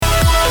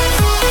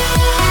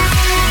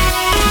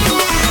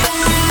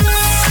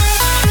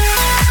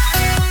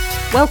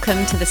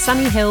Welcome to the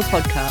Sunny Hill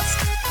podcast.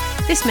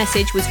 This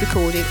message was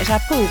recorded at our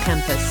Poole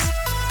campus.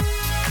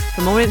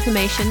 For more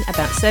information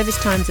about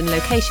service times and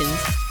locations,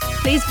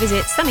 please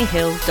visit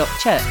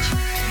sunnyhill.church.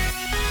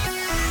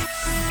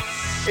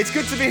 It's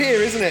good to be here,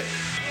 isn't it?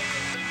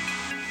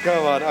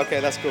 Go on.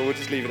 Okay, that's cool. We'll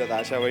just leave it at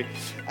that, shall we?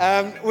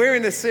 We're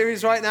in a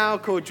series right now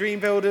called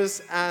Dream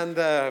Builders, and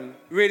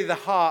really the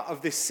heart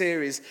of this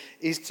series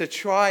is to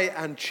try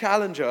and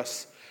challenge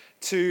us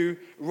to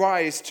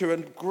rise to a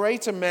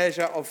greater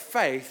measure of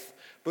faith,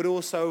 but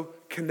also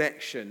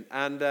connection.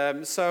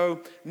 And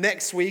so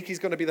next week is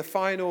going to be the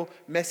final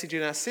message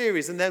in our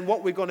series. And then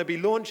what we're going to be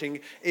launching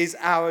is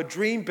our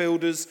Dream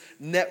Builders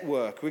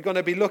Network. We're going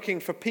to be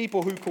looking for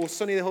people who call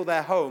Sunny Hill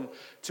their home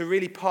to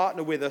really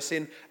partner with us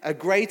in a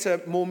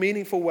greater, more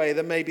meaningful way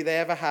than maybe they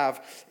ever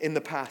have in the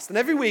past. And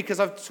every week as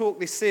I've taught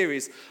this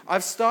series,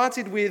 I've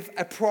started with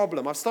a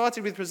problem. I've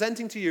started with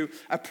presenting to you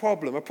a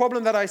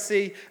problem that I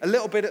see a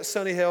little bit at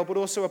Sunny Hill, but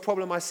also a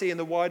problem I see in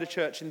the wider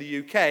church in the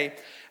UK.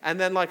 And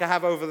then, like I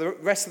have over the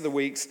rest of the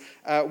weeks,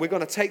 we're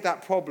going to take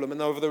that problem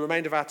and over the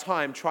remainder of our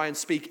time, try and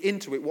speak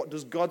into it. What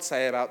does God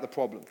say about the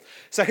problem?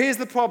 So here's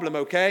the problem,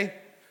 okay?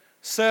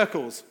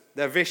 Circles,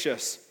 they're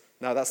vicious.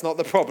 No, that's not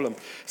the problem.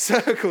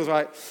 Circles,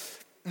 right?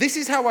 This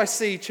is how I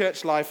see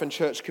church life and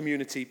church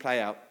community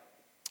play out.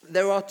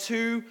 There are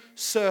two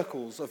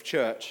circles of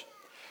church.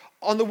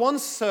 On the one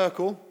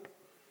circle,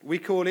 we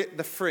call it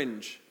the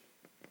fringe.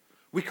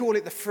 We call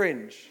it the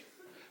fringe.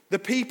 The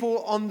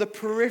people on the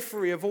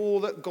periphery of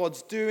all that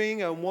God's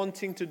doing and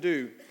wanting to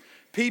do.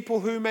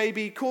 People who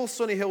maybe call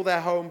Sunny Hill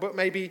their home, but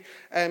maybe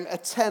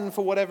attend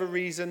for whatever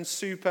reason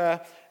super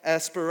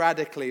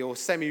sporadically or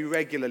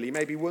semi-regularly,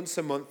 maybe once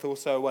a month or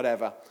so,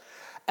 whatever.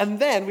 And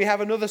then we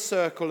have another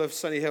circle of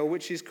Sunny Hill,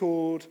 which is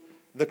called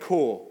the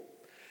core.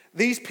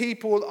 These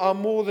people are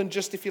more than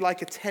just, if you like,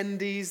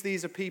 attendees.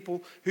 These are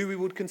people who we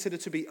would consider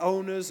to be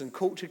owners and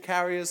culture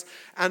carriers.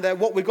 And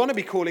what we're going to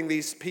be calling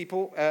these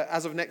people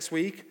as of next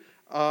week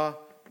are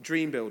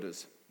dream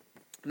builders.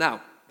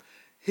 Now,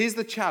 here's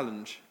the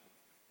challenge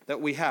that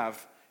we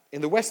have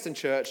in the Western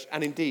Church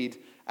and indeed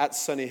at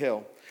Sunny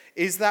Hill,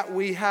 is that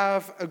we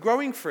have a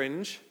growing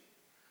fringe,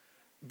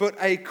 but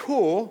a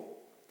core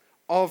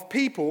of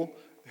people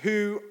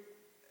who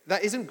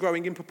that isn't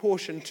growing in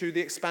proportion to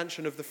the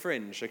expansion of the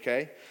fringe,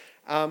 okay?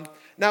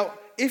 Now,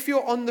 if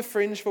you're on the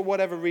fringe for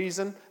whatever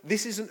reason,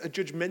 this isn't a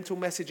judgmental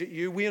message at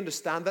you. We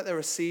understand that there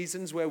are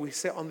seasons where we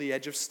sit on the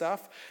edge of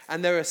stuff,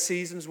 and there are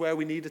seasons where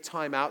we need a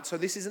time out. So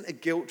this isn't a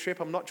guilt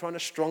trip. I'm not trying to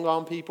strong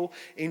arm people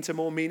into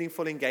more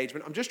meaningful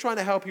engagement. I'm just trying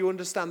to help you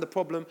understand the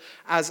problem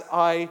as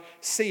I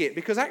see it.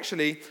 Because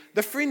actually,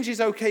 the fringe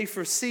is okay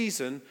for a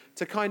season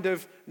to kind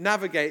of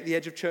navigate the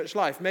edge of church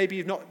life. Maybe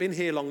you've not been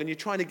here long and you're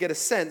trying to get a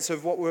sense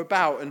of what we're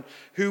about and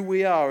who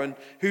we are and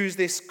who's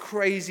this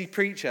crazy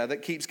preacher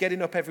that keeps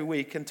getting up every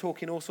week and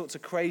talking all sorts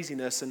of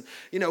craziness and,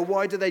 you know,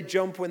 why do they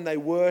jump when they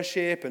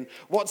worship and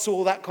what's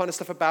all that kind of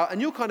stuff about?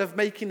 And you're kind of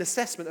making an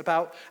assessment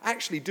about,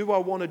 actually, do I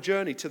want a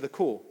journey to the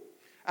core?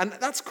 And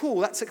that's cool,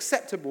 that's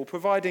acceptable,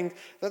 providing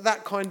that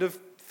that kind of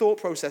thought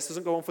process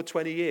doesn't go on for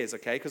 20 years,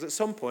 okay? Because at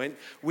some point,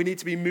 we need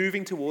to be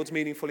moving towards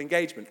meaningful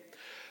engagement.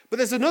 But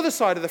there's another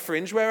side of the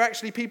fringe where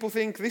actually people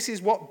think this is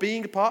what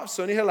being a part of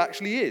Sunny Hill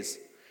actually is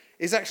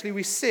actually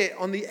we sit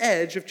on the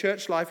edge of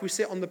church life, we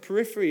sit on the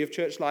periphery of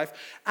church life,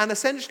 and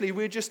essentially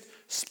we're just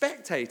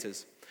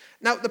spectators.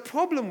 Now, the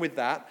problem with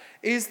that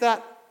is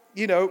that,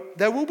 you know,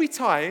 there will be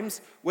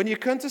times when you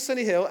come to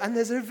Sunny Hill and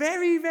there's a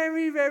very,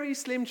 very, very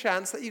slim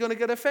chance that you're going to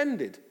get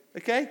offended,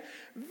 okay?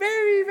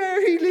 Very,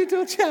 very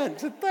little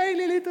chance, a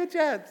tiny little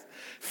chance.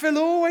 Phil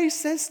always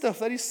says stuff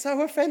that is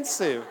so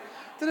offensive.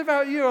 I don't know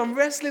about you, I'm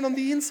wrestling on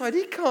the inside.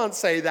 He can't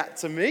say that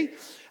to me.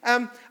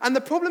 And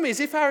the problem is,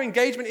 if our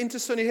engagement into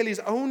Sunny Hill is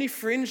only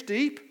fringe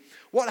deep,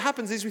 what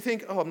happens is we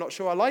think, I'm not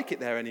sure I like it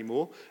there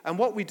anymore. And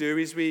what we do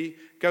is we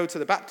go to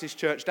the Baptist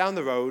church down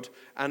the road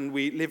and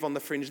we live on the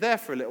fringe there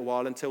for a little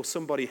while until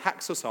somebody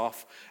hacks us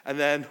off. And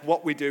then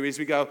what we do is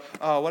we go,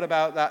 what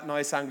about that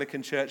nice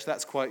Anglican church?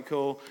 That's quite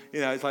cool.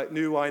 You know, it's like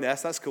New Wine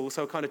S, that's cool.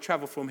 So kind of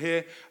travel from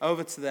here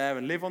over to there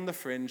and live on the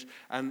fringe.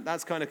 And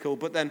that's kind of cool.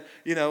 But then,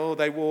 you know,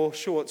 they wore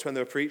shorts when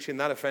they were preaching.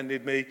 That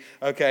offended me.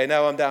 Okay,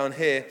 now I'm down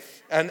here.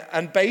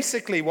 And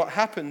basically what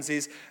happens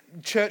is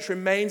church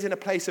remains in a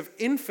place of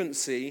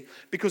infancy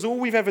because all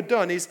we've ever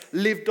done is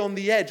lived on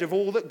the edge of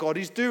all that God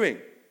is doing.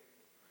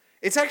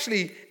 It's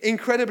actually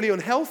incredibly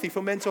unhealthy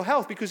for mental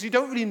health because you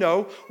don't really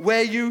know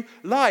where you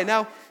lie.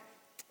 Now,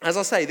 as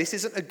I say, this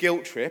isn't a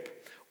guilt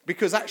trip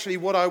because actually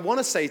what I want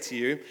to say to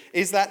you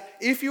is that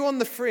if you're on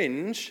the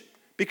fringe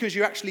because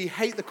you actually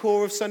hate the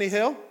core of Sunny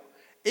Hill,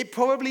 it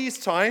probably is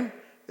time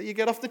that you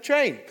get off the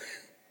train,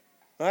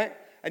 right?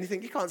 And you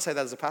think, you can't say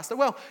that as a pastor.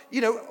 Well, you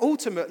know,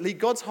 ultimately,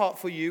 God's heart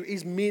for you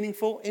is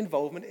meaningful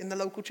involvement in the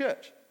local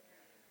church.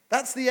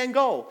 That's the end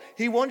goal.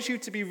 He wants you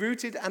to be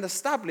rooted and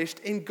established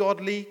in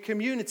godly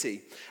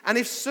community. And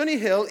if Sunny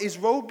Hill is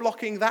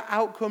roadblocking that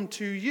outcome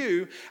to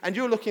you, and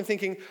you're looking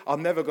thinking,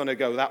 I'm never going to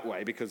go that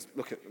way because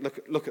look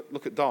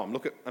at Dom.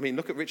 Look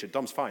at Richard.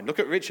 Dom's fine. Look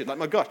at Richard. Like,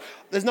 my gosh,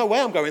 there's no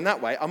way I'm going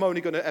that way. I'm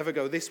only going to ever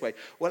go this way.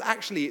 Well,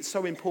 actually, it's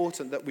so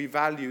important that we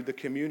value the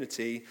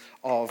community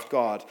of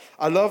God.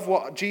 I love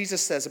what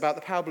Jesus says about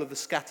the parable of the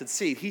scattered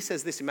seed. He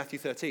says this in Matthew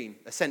 13,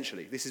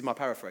 essentially. This is my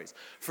paraphrase.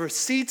 For a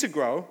seed to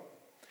grow,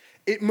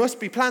 it must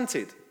be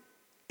planted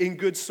in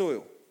good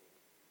soil.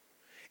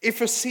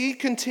 If a seed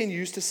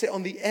continues to sit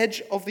on the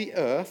edge of the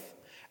earth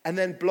and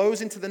then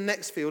blows into the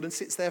next field and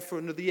sits there for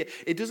another year,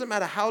 it doesn't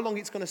matter how long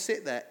it's going to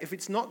sit there. If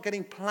it's not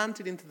getting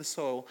planted into the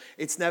soil,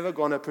 it's never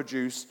going to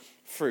produce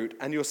fruit.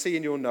 And you'll see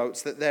in your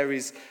notes that there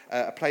is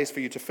a place for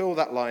you to fill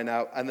that line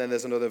out, and then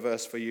there's another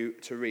verse for you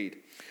to read.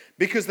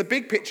 Because the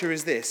big picture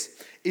is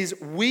this, is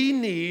we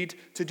need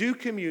to do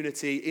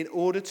community in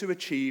order to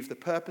achieve the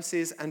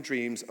purposes and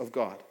dreams of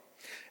God.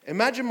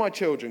 Imagine my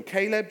children,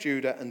 Caleb,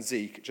 Judah, and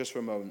Zeke, just for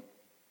a moment.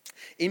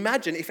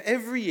 Imagine if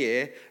every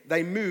year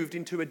they moved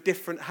into a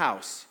different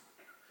house.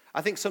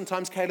 I think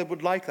sometimes Caleb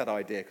would like that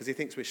idea because he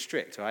thinks we're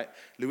strict, right?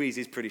 Louise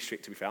is pretty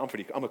strict, to be fair.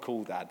 I'm a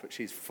cool dad, but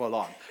she's full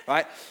on,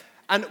 right?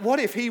 And what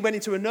if he went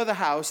into another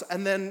house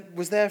and then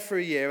was there for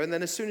a year, and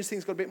then as soon as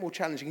things got a bit more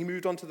challenging, he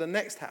moved on to the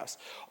next house?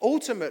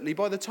 Ultimately,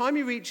 by the time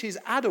he reached his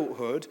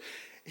adulthood,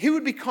 he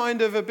would be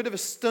kind of a bit of a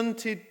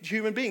stunted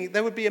human being.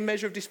 There would be a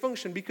measure of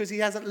dysfunction because he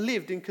hasn't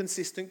lived in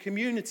consistent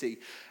community.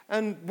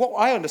 And what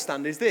I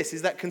understand is this,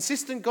 is that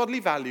consistent godly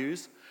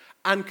values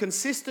and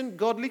consistent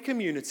godly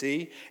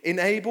community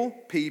enable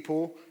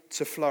people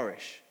to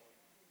flourish.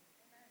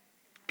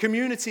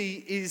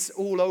 Community is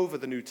all over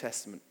the New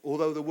Testament,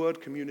 although the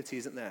word community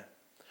isn't there.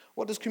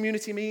 What does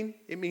community mean?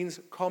 It means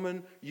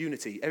common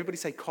unity. Everybody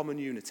say common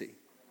unity.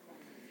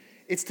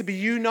 It's to be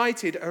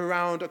united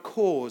around a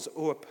cause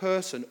or a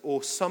person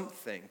or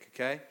something,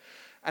 okay?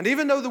 And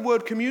even though the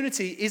word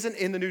community isn't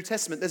in the New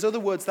Testament, there's other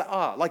words that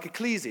are, like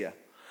ecclesia.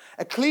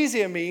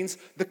 Ecclesia means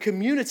the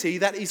community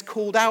that is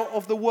called out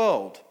of the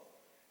world.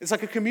 It's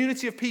like a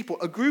community of people,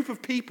 a group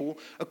of people,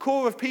 a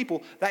core of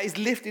people that is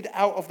lifted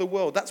out of the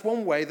world. That's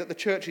one way that the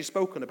church is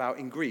spoken about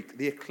in Greek,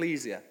 the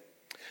ecclesia.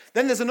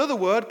 Then there's another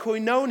word,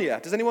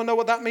 koinonia. Does anyone know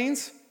what that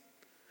means?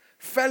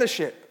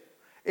 Fellowship.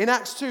 In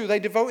Acts 2, they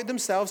devoted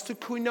themselves to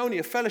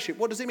koinonia, fellowship.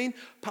 What does it mean?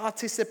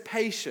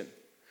 Participation.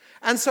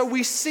 And so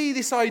we see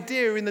this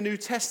idea in the New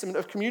Testament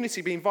of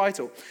community being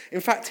vital. In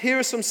fact, here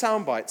are some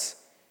sound bites.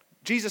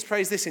 Jesus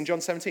prays this in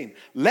John 17.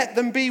 Let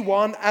them be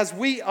one as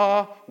we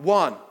are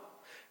one.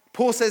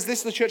 Paul says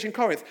this to the church in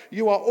Corinth.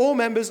 You are all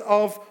members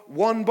of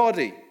one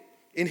body.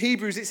 In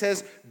Hebrews it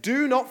says,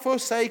 do not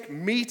forsake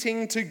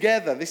meeting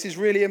together. This is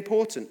really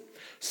important.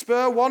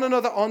 Spur one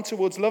another on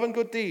towards love and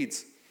good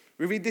deeds.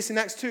 We read this in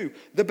Acts 2.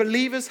 The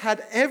believers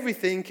had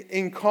everything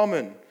in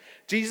common.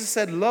 Jesus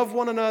said, love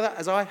one another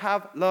as I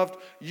have loved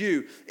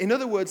you. In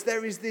other words,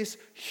 there is this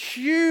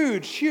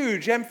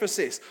huge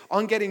emphasis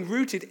on getting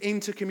rooted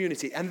into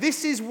community. And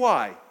this is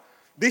why,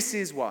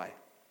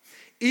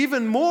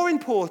 even more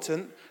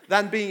important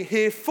than being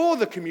here for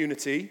the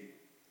community,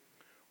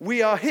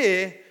 we are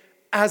here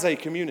as a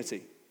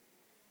community.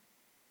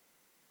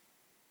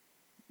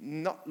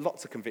 Not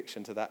lots of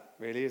conviction to that,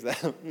 really, is there?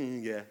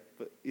 Yeah,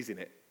 but isn't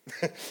it?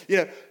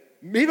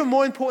 Even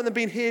more important than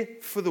being here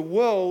for the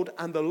world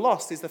and the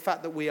lost is the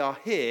fact that we are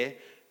here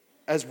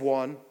as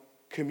one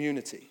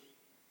community.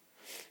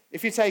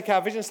 If you take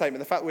our vision statement,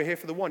 the fact we're here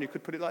for the one, you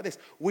could put it like this.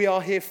 We are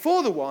here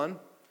for the one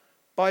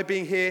by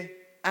being here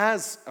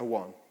as a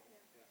one.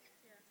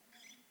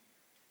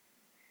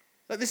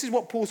 Like, this is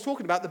what Paul's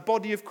talking about, the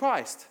body of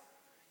Christ.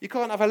 You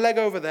can't have a leg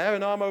over there,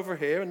 an arm over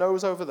here, a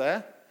nose over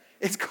there.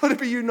 It's got to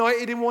be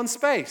united in one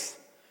space,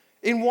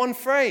 in one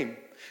frame.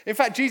 In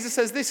fact, Jesus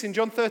says this in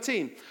John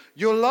 13.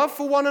 Your love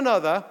for one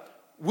another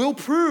will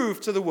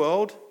prove to the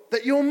world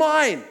that you're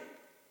mine.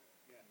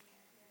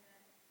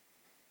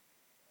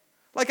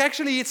 Like,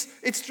 actually, it's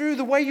through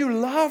the way you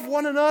love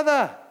one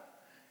another.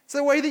 It's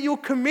the way that you're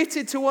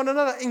committed to one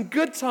another in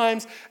good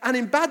times and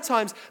in bad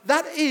times.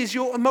 That is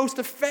your most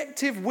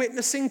effective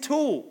witnessing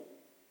tool.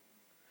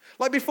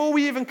 Like, before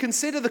we even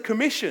consider the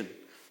commission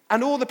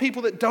and all the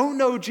people that don't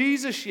know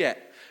Jesus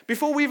yet,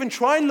 before we even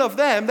try and love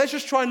them, let's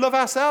just try and love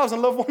ourselves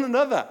and love one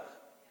another.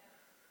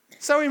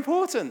 So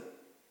important.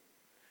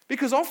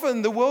 Because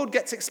often the world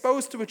gets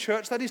exposed to a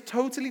church that is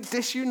totally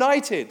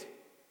disunited.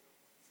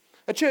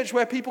 A church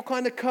where people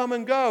kind of come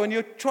and go and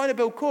you're trying to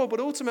build core, but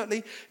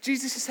ultimately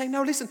Jesus is saying,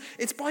 no, listen,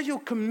 it's by your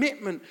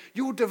commitment,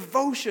 your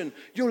devotion,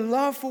 your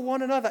love for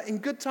one another in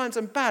good times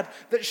and bad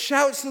that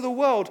shouts to the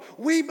world,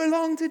 we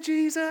belong to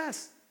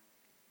Jesus.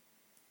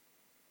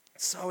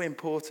 So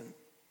important.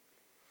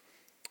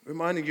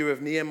 Reminding you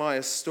of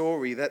Nehemiah's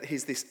story that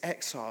he's this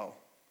exile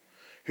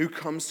who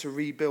comes to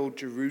rebuild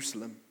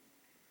Jerusalem.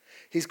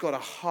 He's got a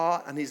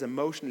heart and he's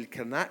emotionally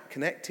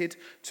connected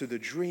to the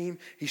dream.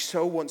 He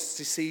so wants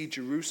to see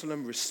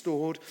Jerusalem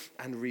restored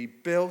and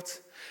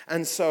rebuilt.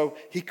 And so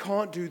he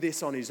can't do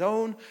this on his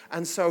own.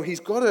 And so he's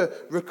got to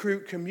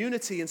recruit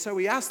community. And so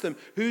he asked them,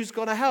 who's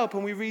going to help?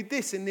 And we read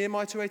this in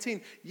Nehemiah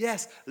 2:18.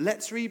 Yes,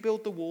 let's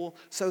rebuild the wall.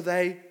 So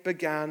they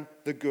began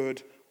the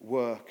good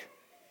work.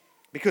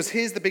 Because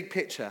here's the big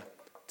picture.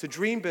 To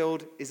dream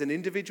build is an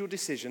individual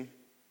decision,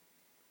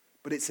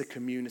 but it's a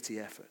community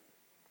effort.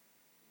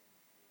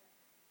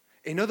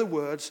 In other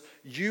words,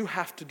 you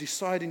have to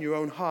decide in your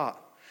own heart,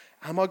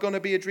 am I going to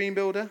be a dream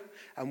builder?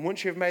 And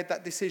once you've made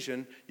that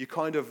decision, you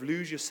kind of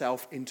lose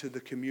yourself into the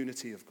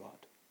community of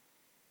God.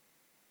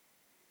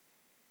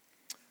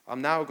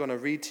 I'm now going to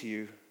read to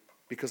you,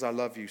 because I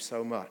love you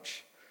so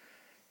much,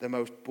 the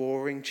most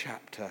boring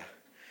chapter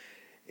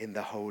in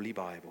the Holy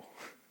Bible.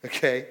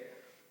 Okay?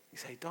 You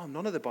say, Dom,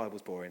 none of the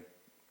Bible's boring.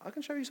 I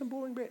can show you some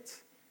boring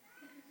bits.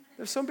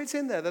 There's some bits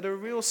in there that are a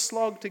real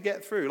slog to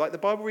get through. Like the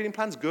Bible reading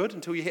plan's good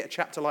until you hit a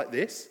chapter like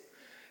this.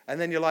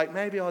 And then you're like,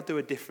 maybe I'll do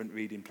a different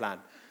reading plan.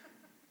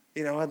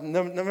 You know, a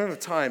number of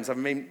times, I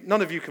mean,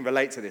 none of you can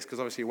relate to this because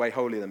obviously you're way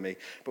holier than me,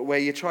 but where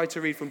you try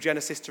to read from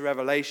Genesis to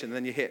Revelation and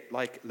then you hit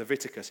like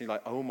Leviticus and you're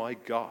like, oh my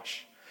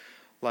gosh.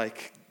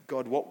 Like,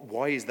 God,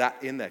 why is that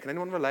in there? Can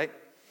anyone relate?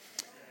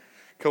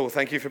 Cool,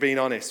 thank you for being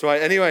honest.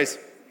 Right, anyways,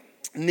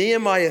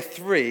 Nehemiah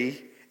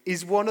 3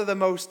 is one of the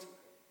most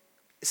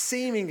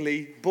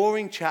seemingly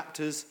boring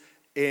chapters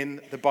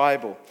in the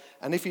Bible.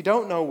 And if you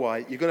don't know why,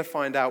 you're going to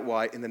find out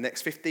why in the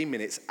next 15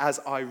 minutes as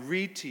I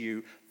read to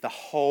you the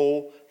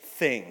whole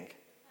thing.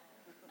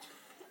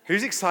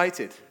 Who's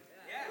excited?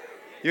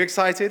 You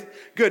excited?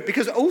 Good,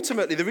 because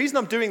ultimately the reason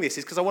I'm doing this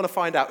is because I want to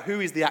find out who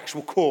is the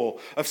actual core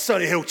of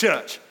Sunny Hill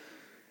Church.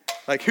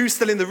 Like who's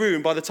still in the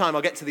room by the time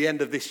I get to the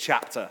end of this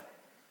chapter.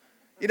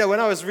 You know,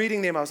 when I was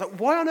reading them, I was like,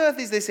 why on earth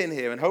is this in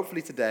here? And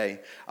hopefully today,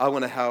 I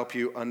want to help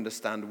you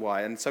understand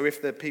why. And so if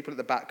the people at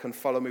the back can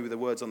follow me with the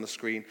words on the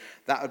screen,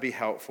 that would be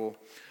helpful.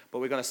 But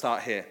we're going to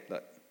start here.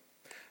 Look.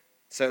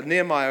 So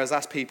Nehemiah has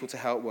asked people to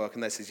help work,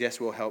 and they says, yes,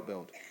 we'll help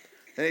build.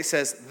 Then it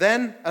says,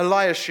 then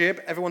Eliashib,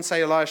 everyone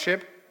say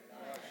Eliashib.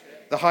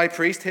 The high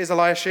priest, here's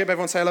Eliashib.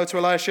 Everyone say hello to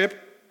Eliashib.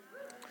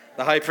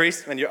 The high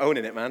priest, and you're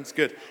owning it, man. It's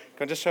good.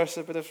 Can I just show us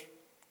a bit of,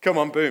 come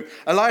on, boom.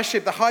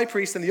 Eliashib, the high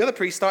priest, and the other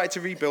priest started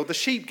to rebuild the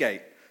sheep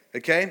gate.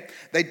 Okay?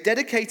 They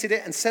dedicated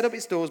it and set up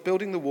its doors,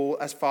 building the wall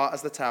as far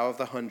as the Tower of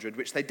the 100,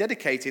 which they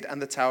dedicated,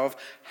 and the Tower of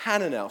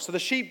Hananel. So the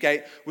sheep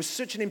gate was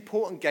such an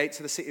important gate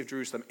to the city of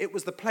Jerusalem. It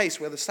was the place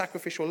where the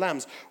sacrificial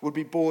lambs would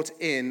be brought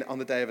in on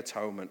the Day of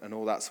Atonement and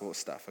all that sort of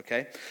stuff,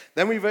 okay?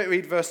 Then we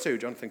read verse 2.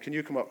 Jonathan, can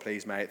you come up,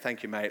 please, mate?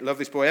 Thank you, mate. Love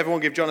this boy.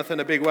 Everyone give Jonathan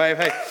a big wave.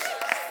 Hey,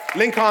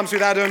 link arms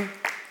with Adam.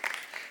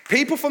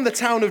 People from the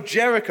town of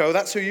Jericho,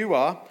 that's who you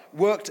are,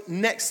 worked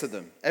next to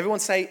them.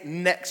 Everyone say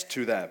next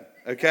to them,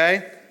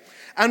 okay?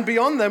 And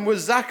beyond them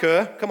was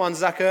Zaccur. Come on,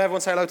 Zaccur.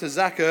 Everyone say hello to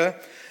Zaccur.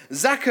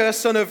 Zaccur,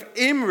 son of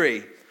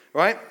Imri,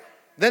 right?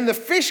 Then the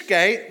fish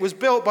gate was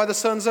built by the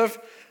sons of,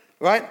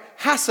 right,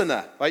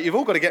 Hassenaah. Right, you've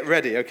all got to get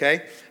ready,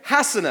 okay?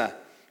 Hassenaah,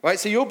 right?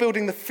 So you're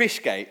building the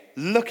fish gate.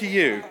 Look at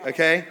you,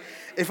 okay?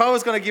 If I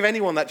was going to give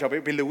anyone that job, it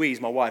would be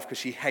Louise, my wife, because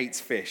she hates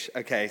fish,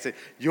 okay? So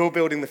you're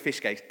building the fish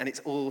gate, and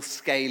it's all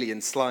scaly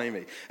and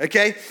slimy,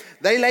 okay?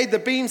 They laid the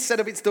beams, set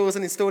up its doors,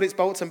 and installed its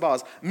bolts and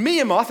bars.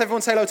 Meamoth,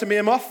 everyone say hello to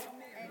Meamoth.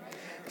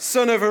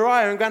 Son of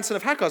Uriah and grandson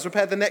of Hakaz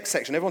repaired the next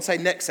section. Everyone say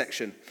next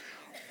section.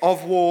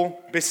 Of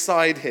wall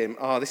beside him.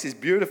 This is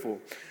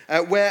beautiful.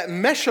 Where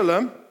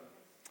Meshullam,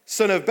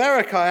 son of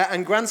Berechiah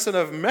and grandson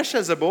of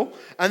Meshezabel,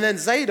 and then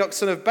Zadok,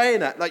 son of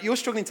Baanah. Like, you're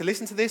struggling to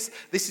listen to this.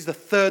 This is the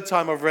third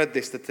time I've read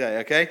this today,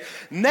 okay?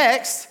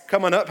 Next,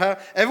 come on up.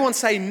 Everyone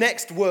say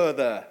next were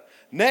the.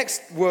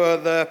 Next were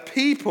the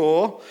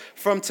people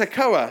from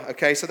Tekoa.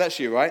 Okay, so that's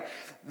you, right?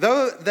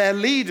 Though their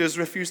leaders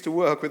refused to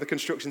work with the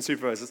construction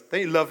supervisors.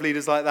 Don't you love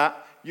leaders like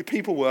that? You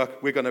people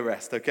work, we're going to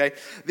rest, okay?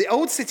 The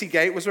old city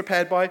gate was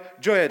repaired by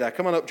Joiada.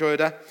 Come on up,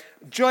 Joiada.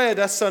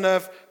 Joiada, son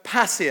of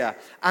Paseah,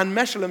 and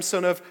Meshullam,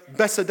 son of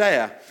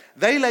Besodeiah.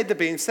 They laid the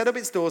beams, set up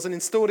its doors, and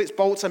installed its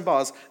bolts and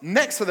bars.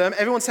 Next to them,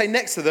 everyone say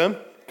next to them.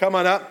 Come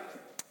on up.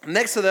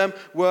 Next to them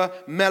were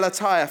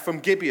Melatiah from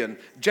Gibeon,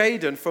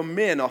 Jadon from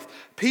Meonoth,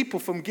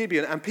 people from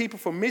Gibeon, and people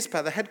from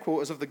Mizpah, the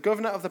headquarters of the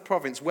governor of the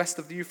province west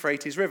of the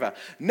Euphrates River.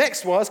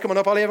 Next was, come on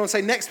up, Ollie, everyone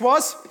say next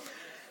was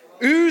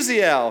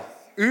Uzziel.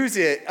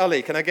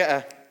 Ollie, can I get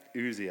a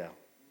Uzziel?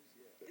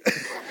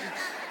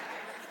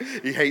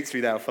 He hates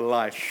me now for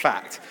life,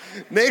 fact.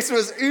 Next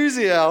was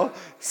Uzziel,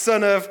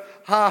 son of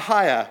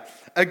Harhiah,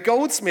 a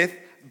goldsmith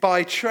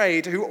by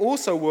trade who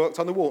also worked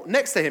on the wall.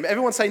 Next to him,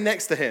 everyone say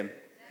next to him.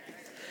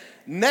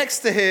 Next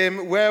to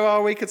him, where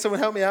are we? Could someone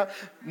help me out?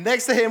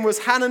 Next to him was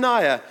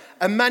Hananiah,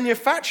 a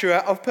manufacturer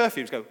of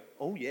perfumes. Go,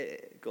 oh yeah,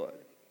 God.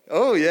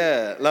 Oh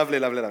yeah, lovely,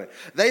 lovely, lovely.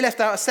 They left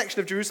out a section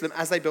of Jerusalem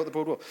as they built the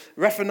broad wall.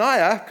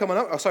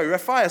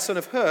 Rephaiah, son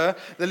of Hur,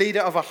 the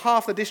leader of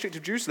half the district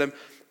of Jerusalem,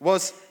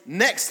 was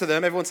next to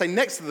them. Everyone say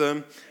next to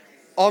them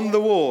on the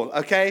wall.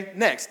 Okay,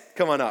 next,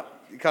 come on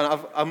up.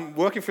 I'm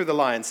working through the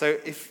line. So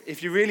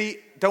if you really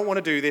don't want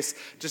to do this,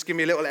 just give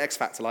me a little X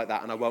factor like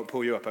that and I won't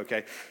pull you up,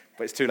 okay?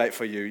 But it's too late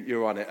for you.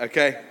 You're on it,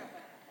 okay?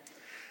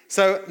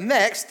 So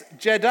next,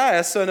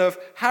 Jedaiah, son of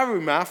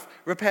Harumath,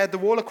 repaired the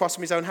wall across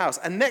from his own house.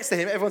 And next to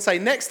him, everyone say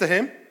next to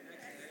him,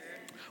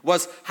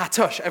 was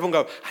Hattush. Everyone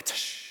go,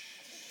 Hattush.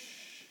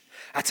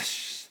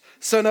 Hattush,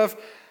 son of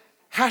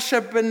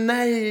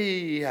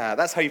Hashabneah.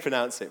 That's how you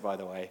pronounce it, by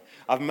the way.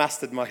 I've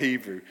mastered my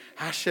Hebrew.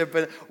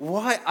 Hashabneah.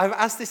 Why? I've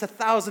asked this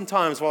 1,000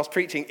 times whilst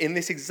preaching in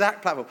this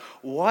exact platform.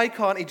 Why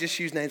can't he just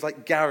use names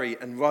like Gary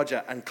and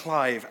Roger and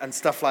Clive and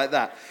stuff like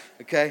that?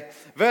 Okay.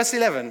 Verse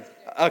 11.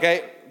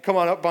 Okay, come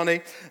on up,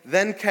 Bonnie.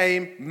 Then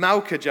came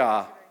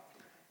Malchijah.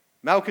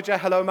 Malchijah,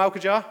 hello,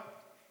 Malchijah.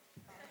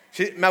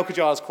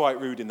 Malchijah is quite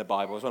rude in the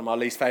Bible. It's one of my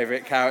least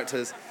favorite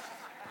characters.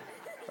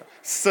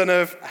 Son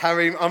of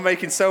Harim. I'm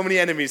making so many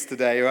enemies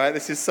today, right?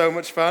 This is so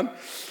much fun.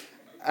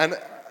 And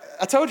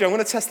I told you, I'm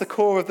going to test the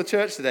core of the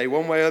church today,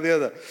 one way or the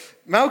other.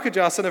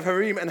 Malchijah, son of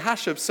Harim, and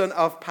Hashub, son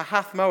of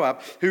Pahath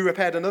Moab, who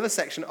repaired another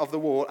section of the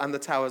wall and the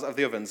towers of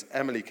the ovens.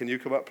 Emily, can you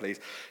come up, please?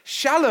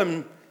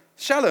 Shalom,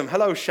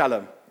 hello,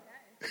 Shalom.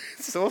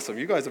 This is awesome.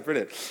 You guys are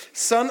brilliant.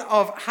 Son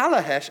of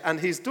Halahesh and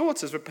his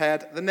daughters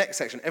repaired the next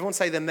section. Everyone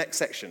say the next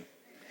section.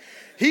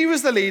 He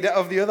was the leader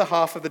of the other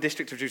half of the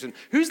district of Jerusalem.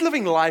 Who's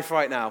loving life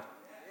right now?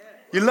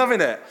 You're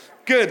loving it?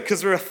 Good,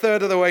 because we're a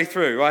third of the way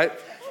through, right?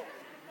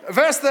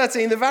 Verse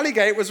 13, the valley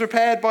gate was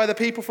repaired by the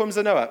people from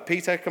Zanoah.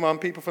 Peter, come on,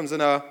 people from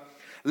Zanoah.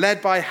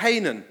 Led by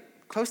Hanan.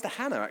 Close to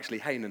Hannah, actually,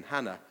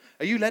 Hannah.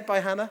 Are you led by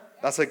Hannah?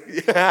 That's a...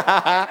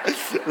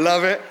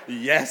 Love it.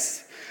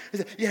 Yes.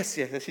 Yes,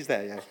 she's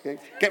there, yeah.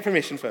 Get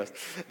permission first.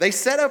 They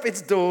set up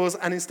its doors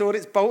and installed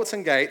its bolts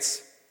and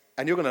gates.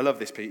 And you're going to love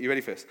this, Pete. You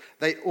ready for this?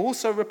 They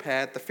also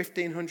repaired the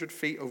 1,500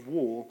 feet of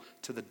wall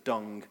to the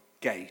dung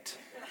gate.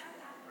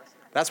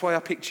 That's why I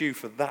picked you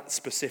for that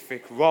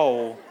specific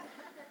role,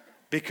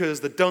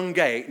 because the dung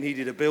gate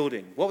needed a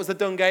building. What was the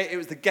dung gate? It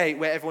was the gate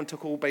where everyone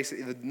took all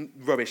basically the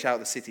rubbish out of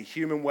the city.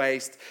 Human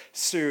waste,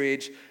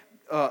 sewage,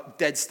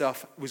 dead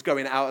stuff was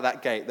going out of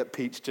that gate that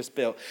Pete just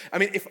built. I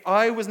mean, if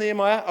I was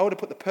Nehemiah, I would have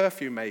put the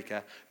perfume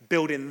maker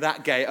building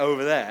that gate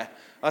over there.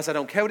 I said, I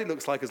don't care what it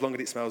looks like as long as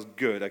it smells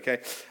good,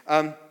 okay?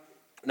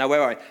 Now,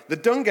 where are I? The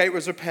dung gate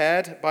was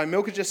repaired by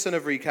Malchijah, son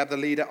of Rechab, the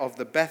leader of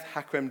the Beth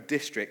Hakerem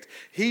district.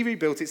 He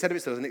rebuilt it, set up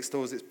its doors, and it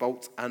stores its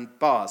bolts and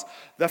bars.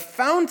 The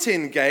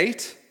fountain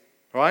gate,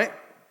 right?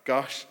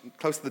 Gosh,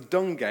 close to the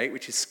dung gate,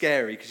 which is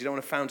scary because you don't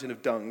want a fountain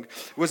of dung,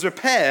 was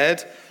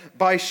repaired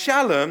by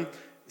Shallum,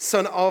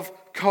 son of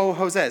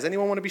Kol-Hosez.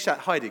 Anyone want to be Shallum?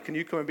 Heidi, can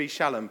you come and be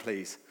Shallum,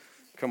 please?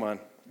 Come on.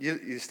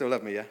 You still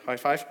love me, yeah? High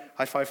five?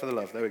 High five for the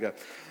love. There we go.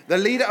 The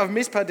leader of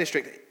Mizpah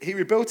district, he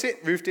rebuilt it,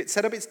 roofed it,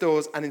 set up its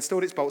doors, and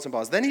installed its bolts and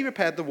bars. Then he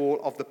repaired the wall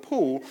of the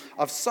pool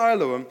of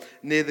Siloam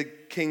near the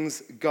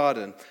king's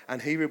garden, and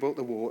he rebuilt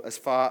the wall as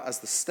far as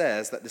the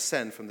stairs that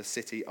descend from the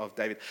city of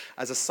David.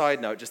 As a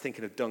side note, just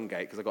thinking of Dungate,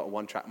 because I've got a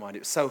one-track mind. It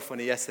was so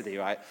funny yesterday,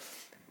 right?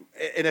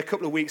 In a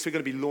couple of weeks, we're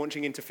going to be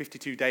launching into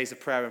 52 days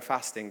of prayer and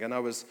fasting, and I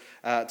was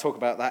talk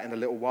about that in a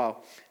little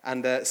while.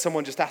 And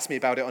someone just asked me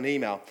about it on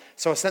email,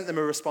 so I sent them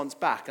a response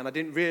back, and I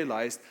didn't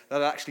realize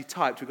that I actually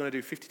typed, we're going to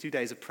do 52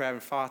 days of prayer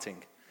and farting.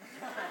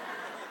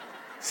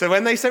 So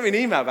when they sent me an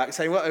email back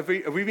saying, "What have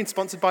we been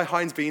sponsored by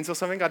Heinz Beans or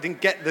something?" I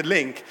didn't get the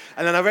link,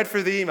 and then I read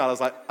through the email. I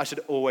was like, I should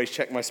always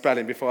check my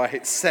spelling before I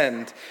hit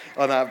send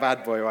on that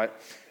bad boy, right?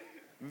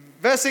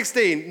 Verse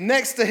 16,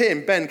 next to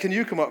him, Ben, can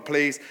you come up,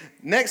 please?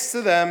 Next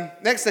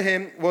to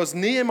him was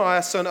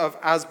Nehemiah, son of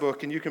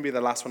Azbuk, and you can be the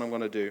last one I'm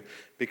going to do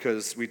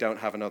because we don't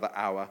have another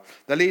hour.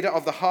 The leader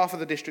of the half of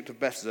the district of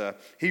Bethzer.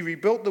 He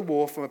rebuilt the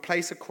wall from a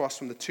place across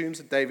from the tombs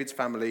of David's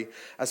family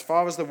as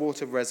far as the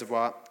water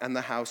reservoir and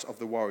the house of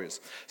the warriors.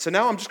 So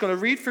now I'm just going to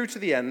read through to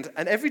the end,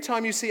 and every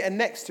time you see a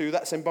next to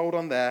that's in bold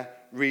on there,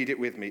 read it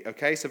with me,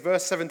 okay? So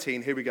verse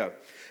 17, here we go.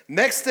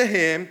 Next to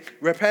him,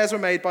 repairs were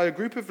made by a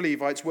group of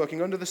Levites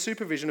working under the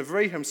supervision of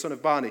Rehum, son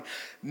of Bani.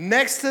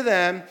 Next to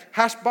them,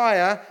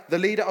 Hashbiah, the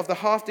leader of the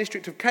half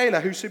district of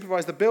Keilah, who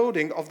supervised the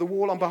building of the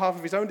wall on behalf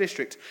of his own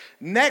district.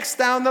 Next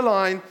down the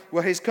line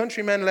were his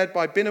countrymen led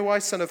by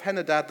Binnui, son of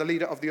Henadad, the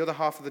leader of the other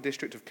half of the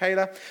district of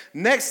Keilah.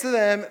 Next to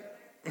them,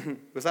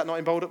 was that not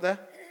in bold up there?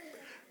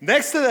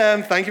 Next to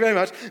them, thank you very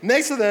much.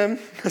 Next to them,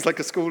 it's like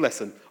a school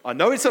lesson. I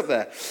know it's up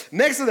there.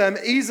 Next to them,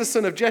 Ezer,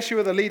 son of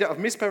Jeshua, the leader of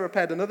Mizpah,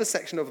 repaired another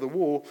section of the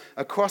wall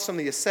across from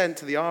the ascent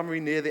to the armory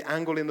near the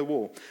angle in the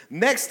wall.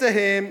 Next to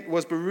him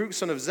was Baruch,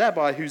 son of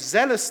Zebai, who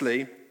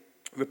zealously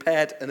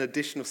repaired an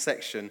additional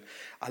section.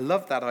 I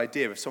love that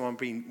idea of someone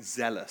being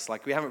zealous.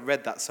 Like, we haven't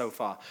read that so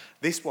far.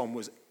 This one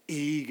was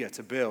eager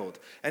to build.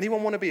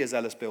 Anyone want to be a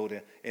zealous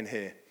builder in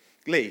here?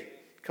 Lee?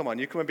 Come on,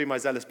 you come and be my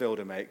zealous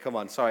builder, mate. Come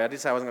on. Sorry, I did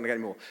say I wasn't going to get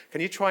any more. Can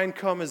you try and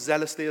come as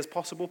zealously as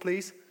possible,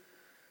 please?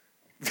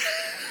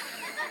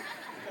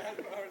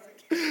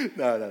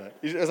 No.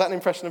 Is that an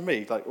impression of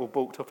me, like all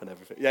bulked up and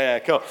everything? Yeah,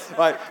 cool.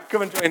 Right,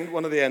 come and join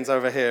one of the ends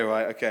over here,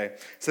 right? Okay.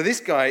 So this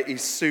guy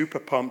is super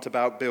pumped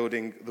about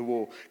building the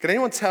wall. Can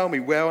anyone tell me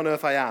where on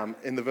earth I am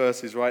in the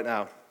verses right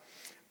now?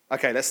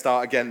 Okay, let's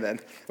start again then.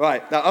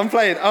 Right, now I'm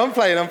playing.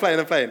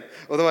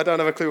 Although I don't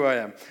have a clue where I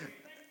am.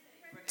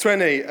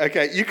 20,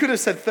 okay. You could have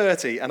said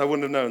 30 and I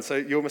wouldn't have known, so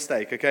your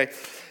mistake, okay?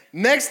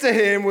 Next to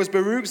him was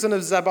Baruch son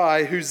of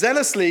Zabbai, who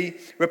zealously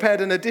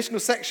repaired an additional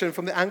section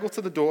from the angle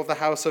to the door of the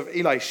house of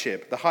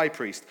Elishib, the high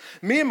priest.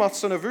 Mehemoth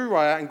son of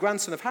Uriah and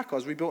grandson of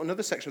Hakkoz rebuilt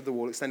another section of the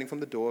wall extending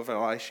from the door of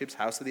Elishib's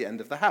house to the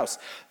end of the house.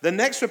 The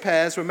next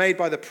repairs were made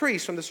by the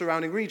priests from the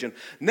surrounding region.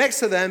 Next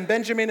to them,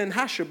 Benjamin and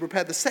Hashub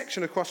repaired the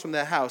section across from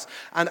their house,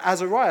 and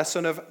Azariah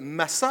son of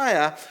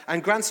Messiah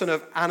and grandson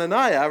of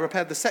Ananiah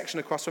repaired the section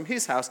across from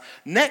his house.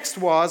 Next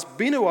was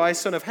Binuai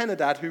son of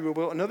Henadad, who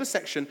rebuilt another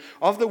section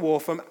of the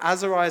wall from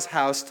Azariah's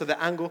house to the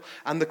angle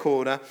and the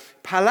corner.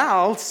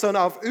 Palal, son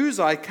of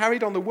Uzai,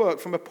 carried on the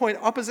work from a point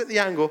opposite the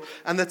angle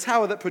and the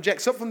tower that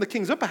projects up from the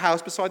king's upper house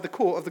beside the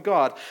court of the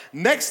guard.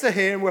 Next to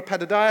him were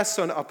Pedadiah,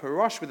 son of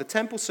Parosh, with the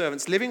temple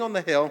servants living on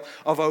the hill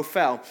of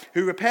Ophel,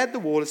 who repaired the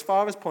wall as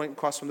far as point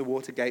across from the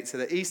water gate to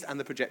the east and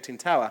the projecting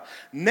tower.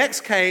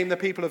 Next came the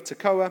people of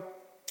Tekoa,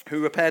 who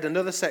repaired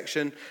another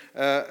section,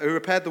 who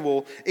repaired the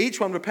wall. Each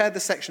one repaired the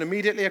section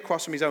immediately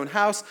across from his own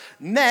house.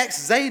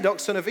 Next,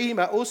 Zadok, son of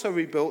Emer, also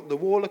rebuilt the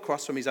wall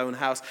across from his own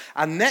house.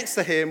 And next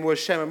to him was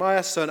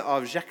Shemaiah, son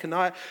of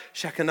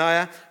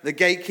Shechaniah, the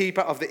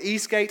gatekeeper of the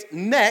east gate.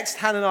 Next,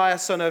 Hananiah,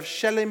 son of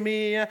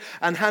Shelemiah,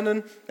 and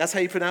Hanan, that's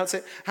how you pronounce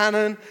it,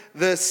 Hanan,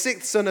 the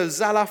sixth son of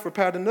Zalaph,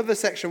 repaired another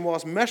section,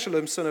 whilst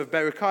Meshullam, son of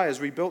Berechiah,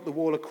 rebuilt the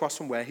wall across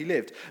from where he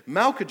lived.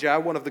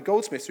 Malchijah, one of the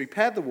goldsmiths,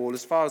 repaired the wall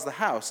as far as the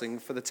housing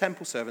for the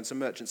temple servants and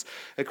merchants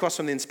across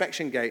from the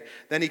inspection gate.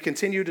 Then he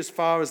continued as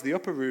far as the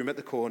upper room at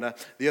the corner.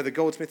 The other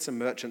goldsmiths and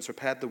merchants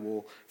repaired the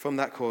wall from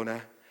that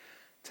corner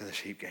to the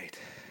sheep gate.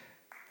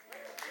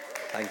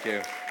 Thank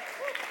you.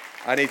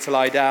 I need to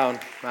lie down,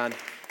 man.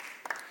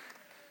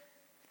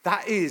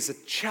 That is a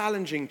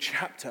challenging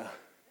chapter.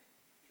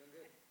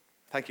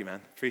 Thank you,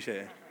 man.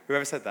 Appreciate it.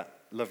 Whoever said that,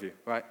 love you.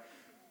 Right.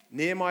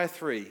 Nehemiah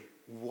 3.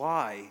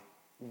 Why?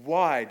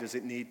 Why does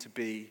it need to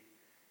be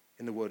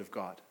in the Word of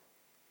God?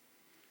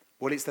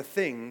 Well, it's the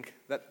thing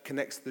that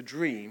connects the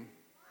dream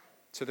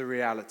to the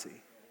reality.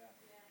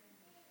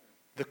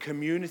 The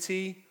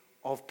community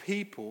of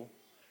people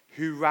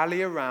who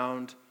rally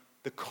around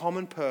the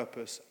common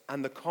purpose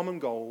and the common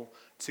goal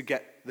to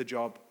get the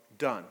job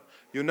done.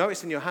 You'll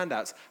notice in your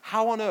handouts,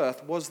 how on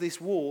earth was this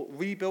wall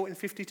rebuilt in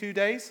 52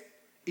 days?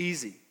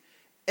 Easy.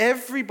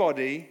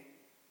 Everybody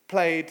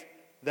played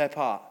their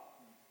part.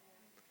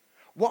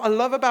 What I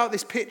love about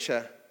this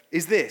picture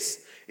is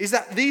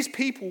that these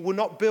people were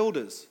not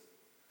builders.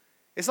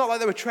 It's not like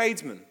they were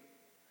tradesmen.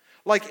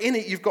 Like in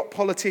it, you've got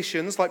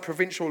politicians, like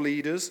provincial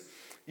leaders.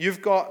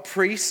 You've got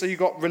priests, so you've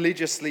got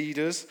religious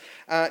leaders.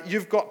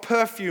 You've got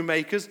perfume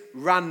makers,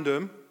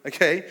 random,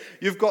 okay?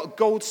 You've got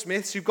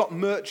goldsmiths, you've got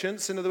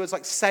merchants, in other words,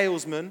 like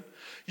salesmen.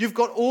 You've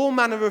got all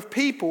manner of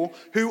people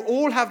who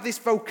all have this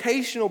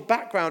vocational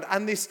background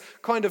and this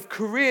kind of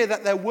career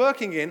that they're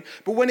working in.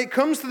 But when it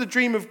comes to the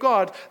dream of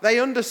God, they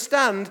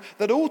understand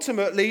that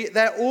ultimately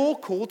they're all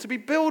called to be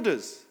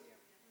builders.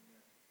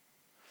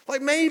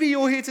 Like maybe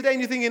you're here today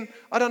and you're thinking,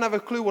 I don't have a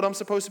clue what I'm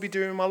supposed to be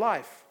doing in my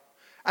life.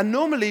 And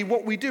normally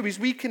what we do is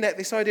we connect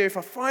this idea, if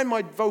I find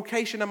my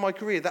vocation and my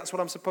career, that's what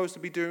I'm supposed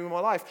to be doing in my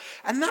life.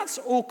 And that's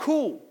all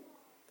cool.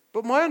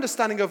 But my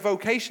understanding of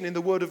vocation in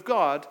the Word of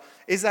God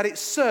is that it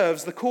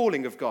serves the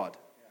calling of God.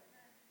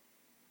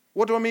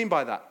 What do I mean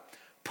by that?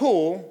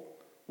 Paul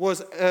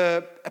was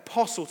an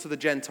apostle to the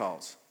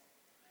Gentiles.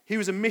 He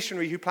was a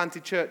missionary who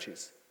planted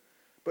churches.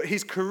 But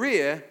his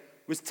career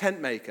was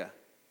tent maker.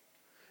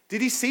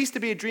 Did he cease to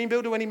be a dream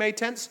builder when he made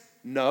tents?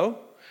 No.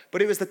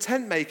 But it was the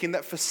tent making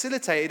that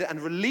facilitated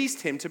and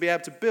released him to be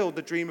able to build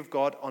the dream of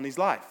God on his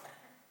life.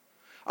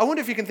 I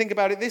wonder if you can think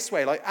about it this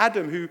way, like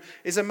Adam, who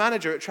is a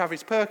manager at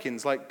Travis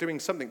Perkins, like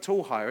doing something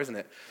tool hire, isn't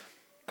it?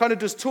 Kind of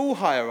does tool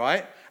hire,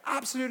 right?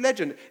 Absolute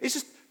legend. It's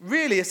just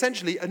really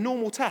essentially a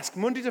normal task.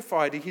 Monday to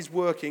Friday, he's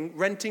working,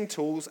 renting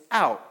tools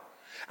out.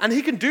 And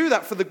he can do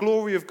that for the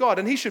glory of God.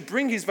 And he should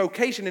bring his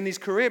vocation and his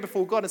career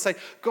before God and say,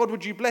 God,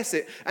 would you bless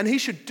it? And he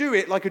should do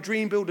it like a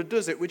dream builder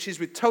does it, which is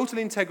with total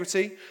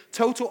integrity,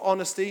 total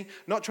honesty,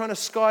 not trying to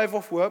skive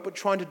off work, but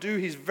trying to do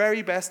his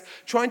very best,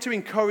 trying to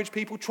encourage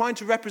people, trying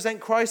to represent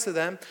Christ to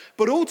them.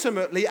 But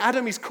ultimately,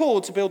 Adam is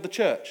called to build the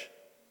church.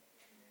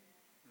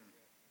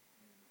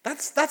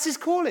 That's his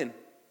calling.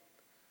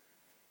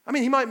 I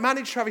mean, he might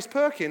manage Travis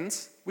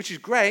Perkins, which is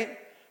great,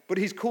 but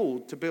he's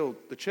called to build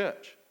the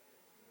church.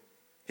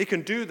 He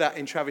can do that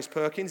in Travis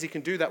Perkins. He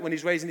can do that when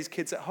he's raising his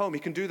kids at home. He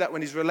can do that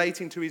when he's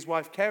relating to his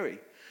wife, Kerry.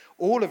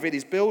 All of it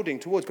is building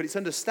towards, but it's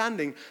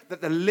understanding that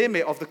the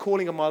limit of the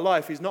calling of my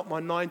life is not my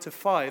 9 to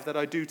 5 that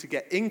I do to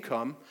get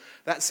income.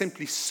 That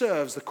simply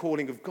serves the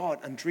calling of God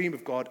and dream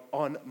of God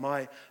on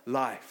my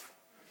life.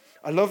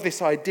 I love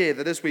this idea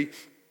that as we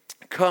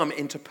come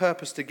into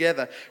purpose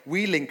together,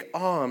 we link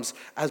arms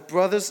as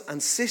brothers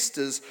and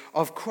sisters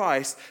of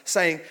Christ,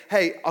 saying,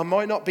 hey, I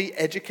might not be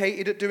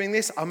educated at doing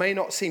this, I may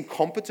not seem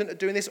competent at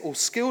doing this or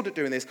skilled at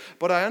doing this,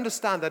 but I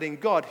understand that in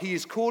God, He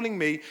is calling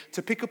me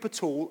to pick up a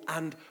tool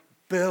and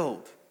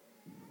build.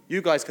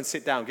 You guys can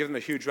sit down. Give them a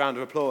huge round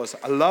of applause.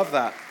 I love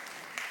that.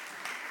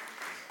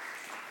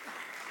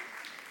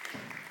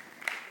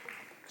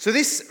 So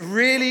this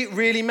really,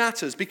 really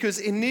matters because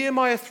in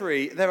Nehemiah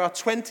 3, there are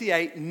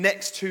 28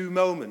 next to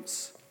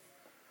moments.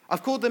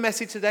 I've called the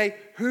message today,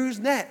 Who's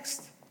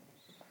Next?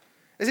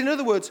 As in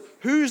other words,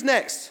 who's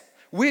next?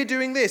 We're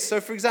doing this. So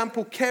for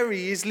example,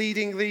 Kerry is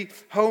leading the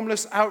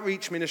homeless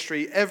outreach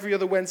ministry every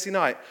other Wednesday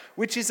night,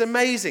 which is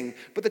amazing.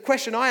 But the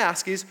question I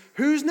ask is,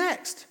 who's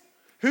next?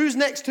 Who's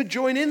next to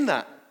join in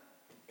that?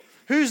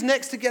 Who's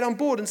next to get on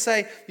board and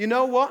say, you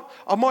know what?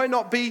 I might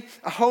not be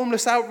a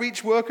homeless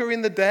outreach worker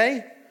in the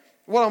day.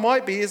 What I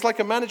might be is like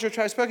a manager of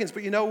Travis Perkins,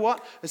 but you know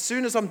what? As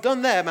soon as I'm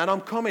done there, man,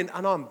 I'm coming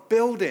and I'm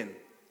building.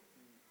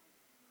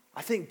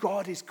 I think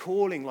God is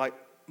calling like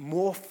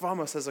more from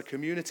us as a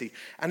community.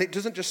 And it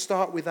doesn't just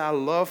start with our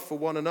love for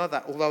one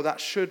another, although that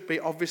should be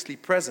obviously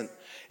present.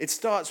 It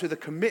starts with a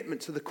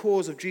commitment to the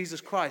cause of Jesus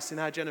Christ in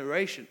our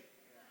generation.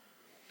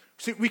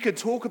 So we could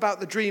talk about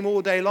the dream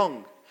all day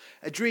long.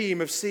 A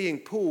dream of seeing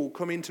Poole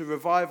come into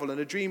revival and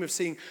a dream of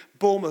seeing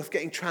Bournemouth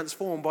getting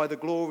transformed by the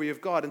glory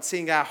of God and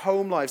seeing our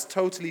home lives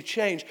totally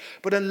change.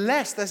 But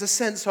unless there's a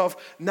sense of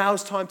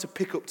now's time to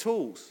pick up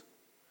tools,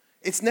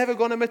 it's never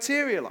going to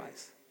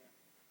materialize.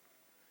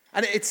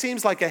 And it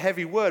seems like a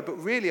heavy word, but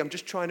really I'm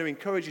just trying to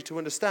encourage you to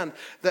understand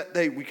that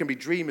we can be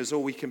dreamers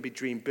or we can be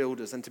dream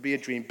builders. And to be a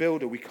dream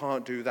builder, we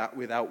can't do that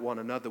without one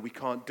another. We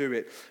can't do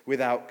it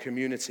without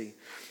community.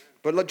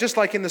 But just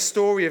like in the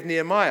story of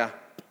Nehemiah,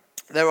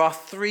 there are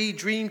 3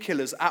 dream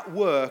killers at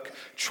work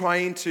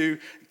trying to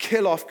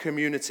kill off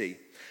community.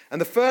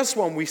 And the first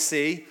one we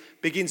see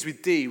begins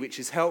with D, which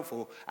is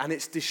helpful, and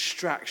it's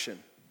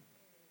distraction.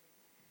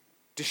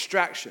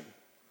 Distraction.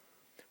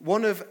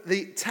 One of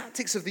the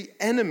tactics of the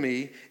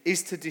enemy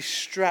is to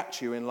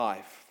distract you in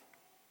life.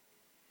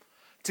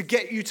 To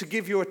get you to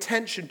give your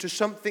attention to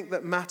something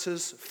that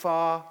matters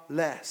far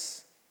less.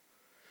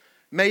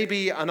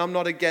 Maybe, and I'm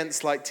not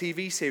against like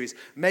TV series,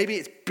 maybe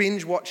it's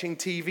binge watching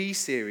TV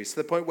series to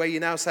the point where you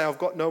now say, I've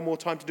got no more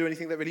time to do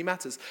anything that really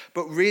matters.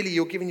 But really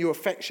you're giving your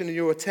affection and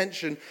your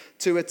attention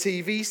to a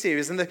TV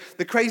series. And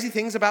the crazy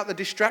things about the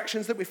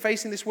distractions that we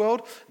face in this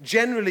world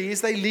generally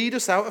is they lead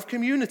us out of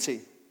community.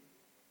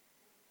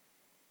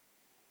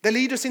 They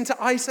lead us into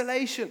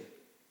isolation.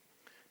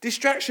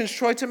 Distractions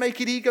try to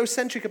make it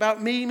egocentric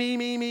about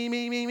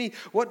me.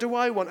 What do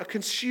I want? A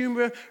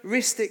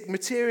consumeristic,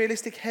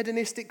 materialistic,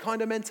 hedonistic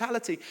kind of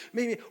mentality.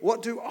 Me.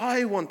 What do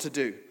I want to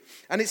do?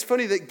 And it's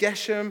funny that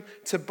Geshem,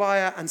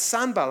 Tobiah, and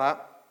Sanballat,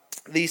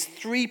 these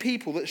 3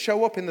 people that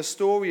show up in the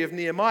story of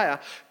Nehemiah,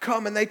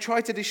 come and they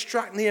try to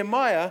distract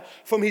Nehemiah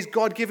from his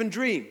God-given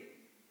dream.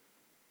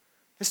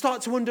 They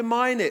start to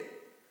undermine it,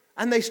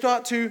 and they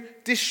start to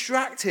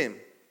distract him.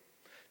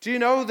 Do you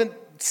know that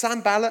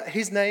Sanballat,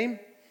 his name,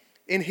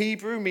 in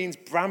Hebrew means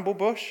bramble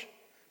bush?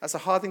 That's a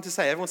hard thing to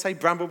say. Everyone say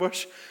bramble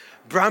bush.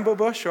 Bramble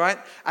bush, right?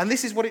 And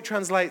this is what it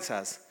translates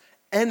as.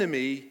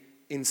 Enemy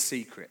in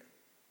secret.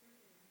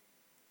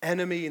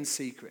 Enemy in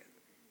secret.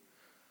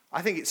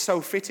 I think it's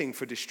so fitting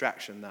for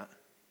distraction, that.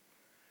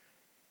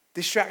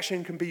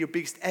 Distraction can be your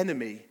biggest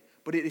enemy,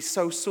 but it is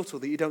so subtle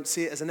that you don't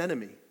see it as an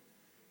enemy.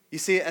 You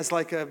see it as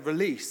like a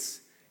release.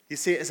 You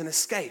see it as an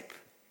escape.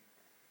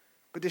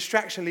 But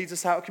distraction leads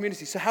us out of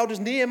community. So how does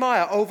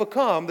Nehemiah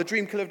overcome the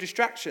dream killer of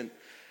distraction?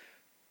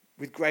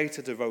 With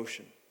greater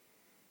devotion.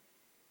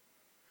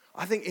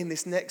 I think in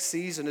this next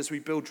season, as we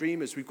build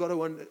dreamers,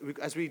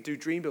 as we do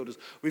dream builders,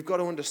 we've got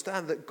to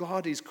understand that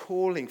God is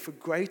calling for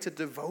greater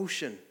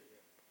devotion.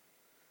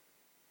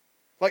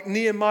 Like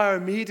Nehemiah,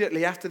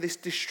 immediately after this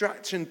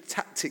distraction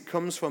tactic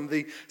comes from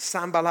the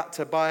Sanballat,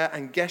 Tobiah,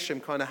 and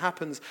Geshem kind of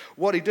happens,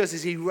 what he does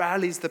is he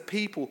rallies the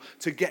people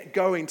to get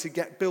going, to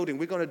get building.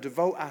 We're going to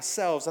devote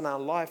ourselves and our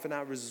life and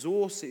our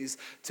resources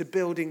to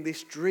building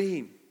this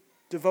dream.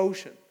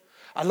 Devotion.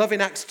 I love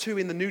in Acts 2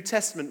 in the New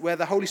Testament where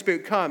the Holy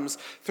Spirit comes,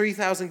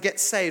 3,000 get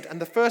saved,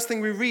 and the first thing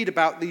we read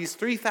about these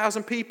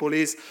 3,000 people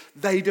is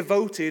they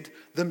devoted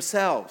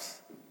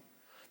themselves.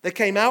 They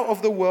came out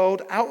of the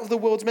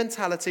world's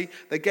mentality.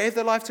 They gave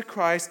their life to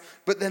Christ,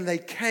 but then they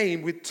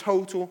came with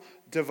total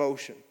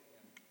devotion.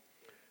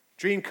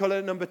 Dream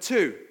killer number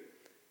 2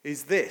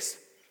 is this: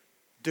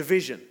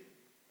 division.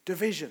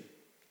 Division.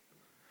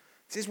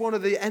 This is one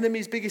of the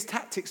enemy's biggest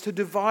tactics, to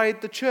divide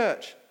the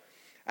church.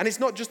 And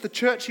it's not just the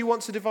church he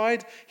wants to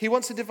divide. He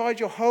wants to divide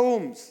your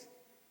homes.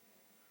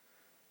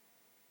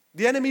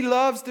 The enemy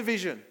loves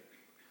division.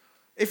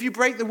 If you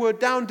break the word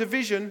down,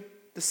 division,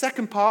 the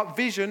second part,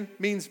 vision,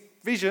 means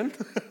vision.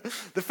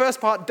 The first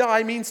part,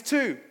 die, means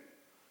 2.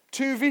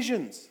 2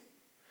 visions.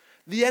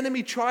 The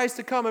enemy tries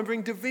to come and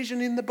bring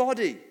division in the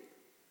body.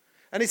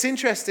 And it's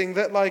interesting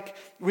that, like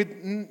with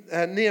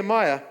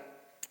Nehemiah,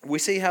 we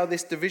see how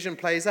this division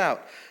plays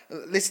out.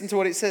 Listen to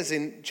what it says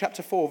in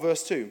chapter 4,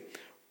 verse 2.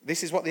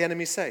 This is what the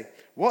enemies say.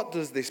 What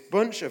does this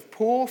bunch of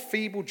poor,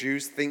 feeble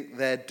Jews think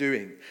they're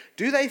doing?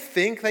 Do they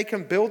think they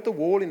can build the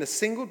wall in a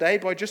single day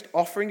by just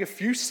offering a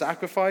few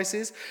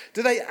sacrifices?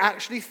 Do they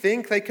actually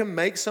think they can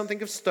make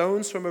something of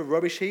stones from a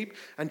rubbish heap,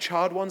 and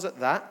charred ones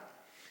at that?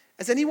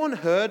 Has anyone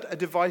heard a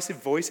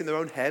divisive voice in their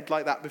own head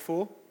like that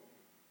before?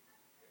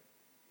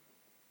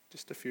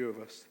 Just a few of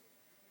us.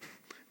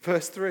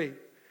 Verse 3,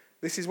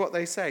 this is what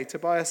they say.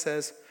 Tobiah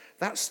says,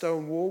 that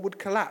stone wall would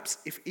collapse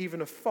if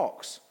even a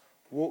fox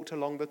walked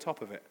along the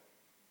top of it.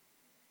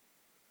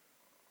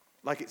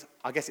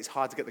 I guess it's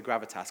hard to get the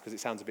gravitas because it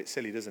sounds a bit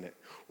silly, doesn't it?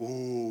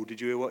 Ooh, did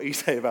you hear what he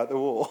said about the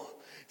wall?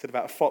 He said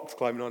about a fox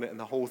climbing on it and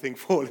the whole thing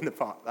falling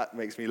apart. That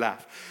makes me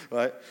laugh,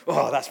 right?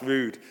 Oh, that's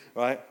rude,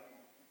 right?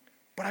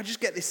 But I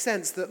just get this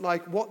sense that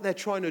what they're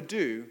trying to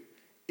do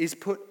is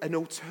put an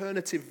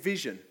alternative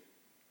vision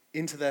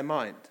into their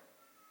mind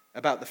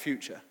about the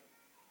future.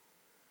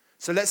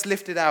 So let's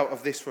lift it out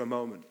of this for a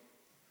moment.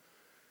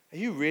 Are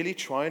you really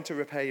trying to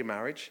repair your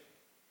marriage?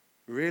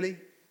 Really?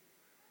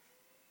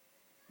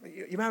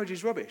 Your marriage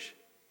is rubbish.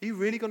 Are you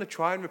really going to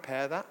try and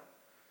repair that?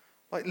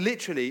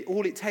 Literally,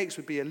 all it takes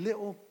would be a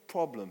little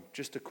problem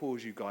just to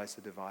cause you guys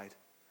to divide.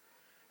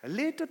 A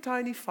little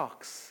tiny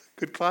fox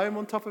could climb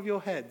on top of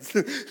your heads.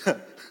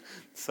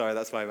 Sorry,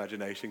 that's my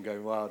imagination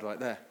going wild right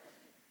there.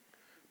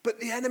 But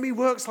the enemy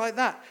works like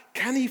that.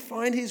 Can he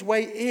find his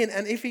way in?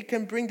 And if he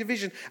can bring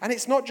division, and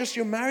it's not just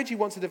your marriage he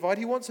wants to divide,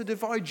 he wants to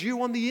divide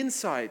you on the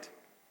inside.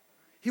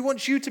 He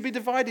wants you to be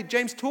divided.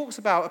 James talks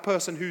about a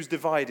person who's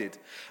divided.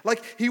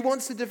 He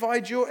wants to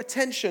divide your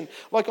attention.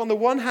 On the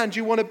one hand,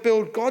 you want to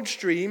build God's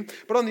dream,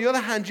 but on the other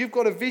hand, you've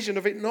got a vision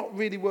of it not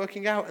really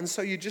working out, and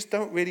so you just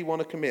don't really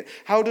want to commit.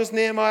 How does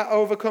Nehemiah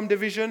overcome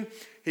division?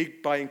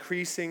 By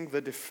increasing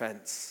the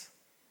defense.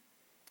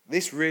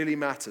 This really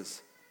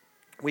matters.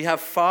 We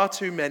have far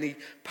too many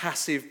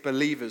passive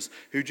believers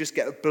who just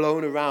get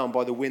blown around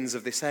by the winds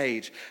of this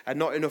age, and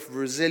not enough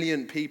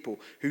resilient people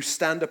who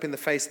stand up in the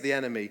face of the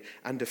enemy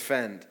and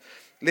defend.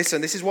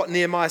 Listen, this is what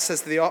Nehemiah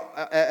says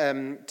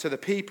to the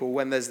people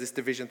when there's this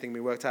division thing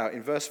we worked out.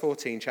 In verse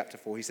 14, chapter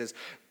 4, he says,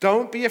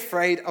 don't be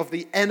afraid of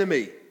the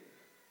enemy.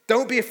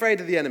 Don't be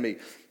afraid of the enemy.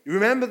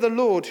 Remember the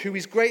Lord who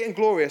is great and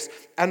glorious,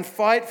 and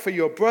fight for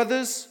your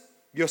brothers,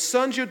 your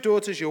sons, your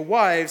daughters, your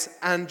wives,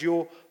 and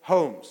your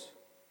homes.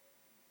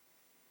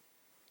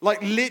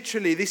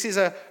 Literally, this is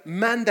a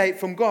mandate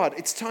from God.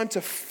 It's time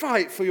to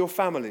fight for your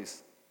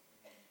families.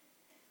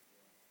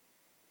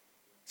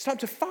 It's time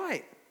to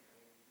fight.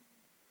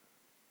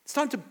 It's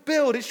time to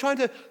build. It's trying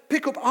to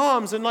pick up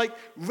arms and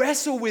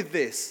wrestle with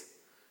this.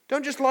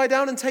 Don't just lie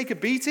down and take a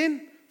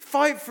beating.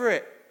 Fight for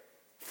it.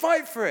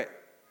 Fight for it.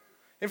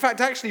 In fact,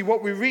 actually,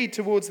 what we read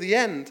towards the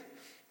end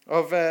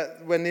of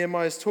when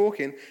Nehemiah is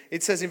talking,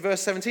 it says in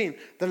verse 17,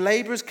 the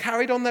laborers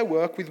carried on their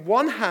work with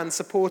one hand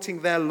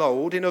supporting their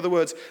load, in other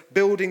words,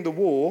 building the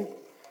wall,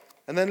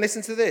 and then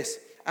listen to this,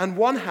 and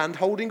one hand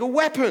holding a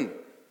weapon.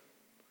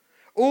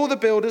 All the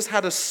builders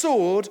had a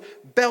sword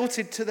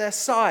belted to their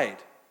side.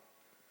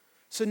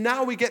 So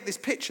now we get this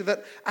picture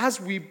that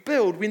as we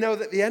build, we know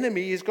that the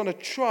enemy is going to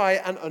try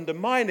and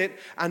undermine it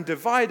and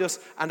divide us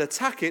and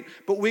attack it,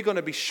 but we're going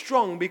to be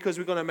strong because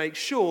we're going to make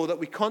sure that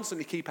we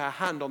constantly keep our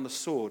hand on the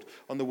sword,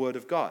 on the word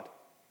of God.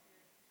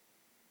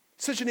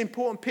 Such an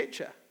important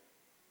picture.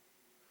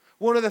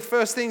 One of the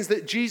first things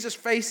that Jesus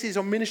faces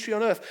on ministry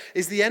on earth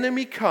is the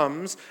enemy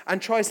comes and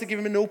tries to give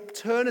him an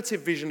alternative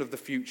vision of the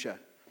future.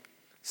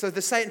 So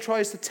the Satan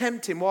tries to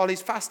tempt him while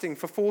he's fasting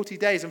for 40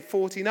 days and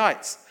 40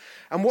 nights.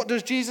 And what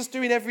does Jesus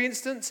do in every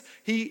instance?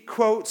 He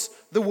quotes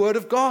the word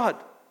of God.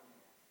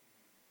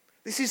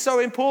 This is so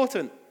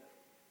important.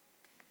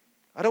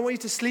 I don't want you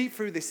to sleep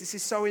through this. This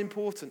is so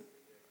important.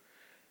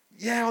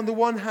 Yeah, on the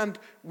one hand,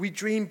 we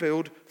dream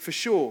build for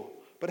sure.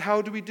 But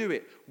how do we do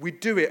it? We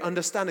do it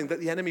understanding that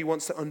the enemy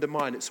wants to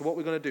undermine it. So what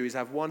we're going to do is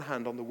have one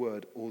hand on the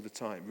word all the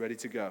time, ready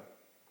to go.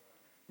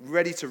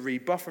 Ready to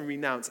rebuff and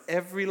renounce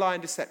every lie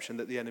and deception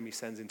that the enemy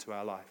sends into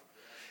our life.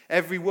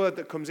 Every word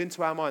that comes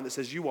into our mind that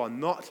says you are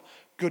not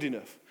good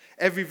enough.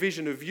 Every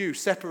vision of you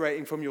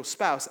separating from your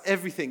spouse,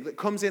 everything that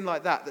comes in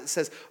like that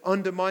says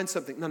undermine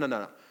something.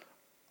 No.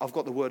 I've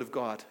got the word of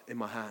God in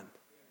my hand.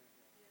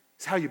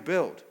 It's how you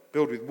build.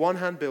 Build with one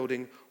hand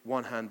building,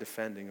 one hand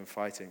defending and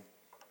fighting.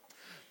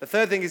 The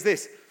third thing is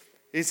this.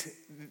 Is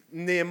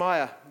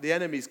Nehemiah, the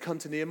enemies come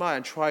to Nehemiah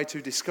and try to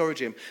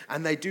discourage him.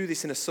 And they do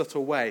this in a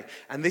subtle way.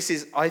 And this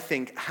is, I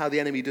think, how the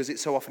enemy does it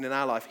so often in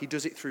our life. He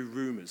does it through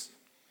rumors.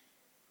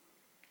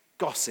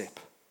 Gossip.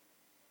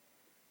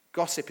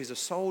 Gossip is a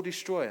soul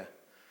destroyer.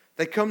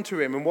 They come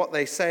to him and what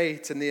they say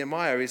to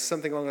Nehemiah is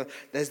something along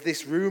there's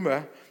this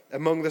rumor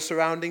among the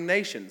surrounding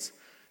nations.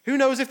 Who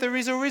knows if there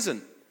is or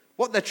isn't?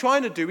 What they're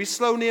trying to do is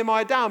slow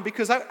Nehemiah down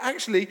because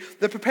actually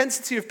the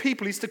propensity of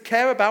people is to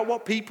care about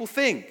what people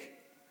think.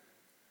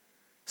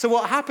 So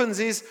what happens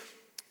is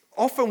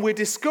often we're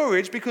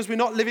discouraged because we're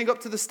not living up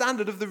to the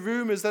standard of the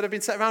rumors that have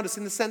been set around us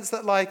in the sense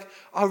that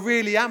I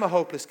really am a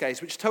hopeless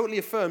case, which totally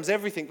affirms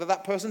everything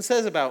that person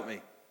says about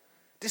me.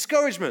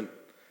 Discouragement.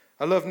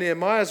 I love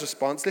Nehemiah's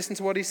response. Listen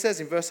to what he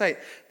says in verse 8.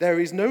 There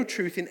is no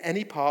truth in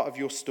any part of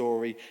your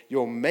story.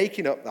 You're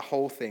making up the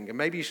whole thing. And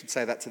maybe you should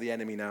say that to the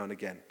enemy now and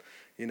again.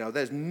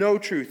 There's no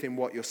truth in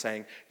what you're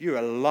saying. You're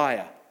a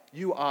liar.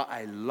 You are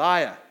a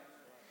liar.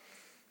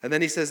 And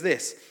then he says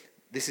this.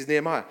 This is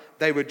Nehemiah.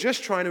 They were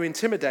just trying to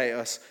intimidate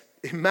us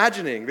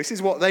imagining, this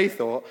is what they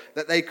thought,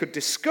 that they could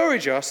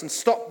discourage us and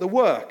stop the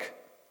work.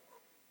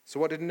 So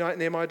what did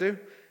Nehemiah do?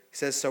 He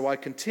says, so I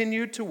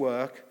continued to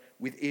work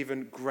with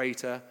even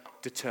greater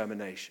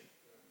determination.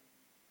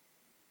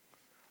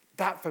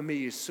 That for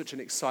me is such an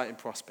exciting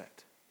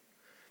prospect.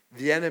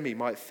 The enemy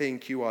might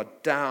think you are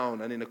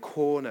down and in a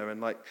corner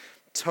and like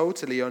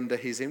totally under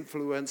his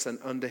influence and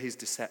under his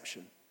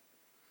deception.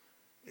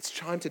 It's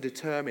trying to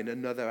determine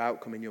another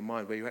outcome in your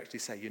mind where you actually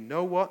say, you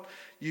know what?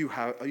 You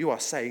are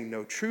saying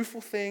no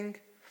truthful thing.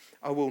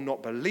 I will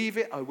not believe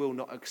it. I will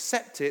not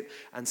accept it.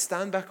 And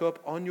stand back up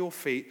on your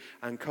feet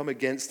and come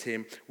against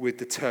him with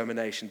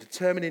determination.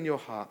 Determine in your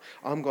heart,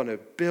 I'm going to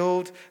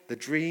build the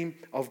dream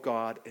of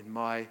God in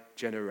my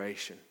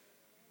generation.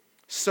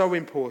 So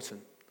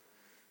important.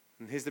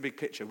 And here's the big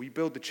picture. We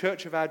build the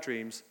church of our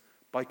dreams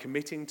by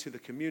committing to the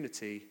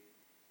community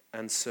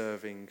and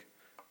serving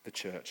the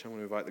church. I'm going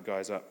to invite the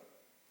guys up.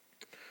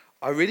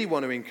 I really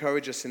want to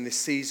encourage us in this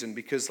season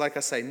because, like I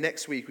say,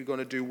 next week we're going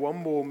to do one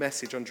more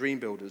message on Dream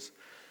Builders.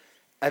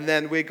 And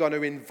then we're going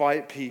to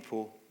invite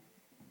people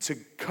to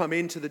come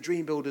into the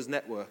Dream Builders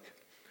network.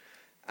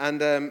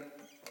 And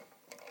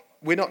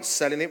we're not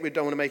selling it. We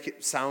don't want to make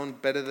it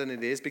sound better than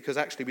it is because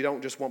actually we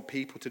don't just want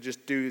people to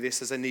just do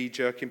this as a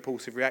knee-jerk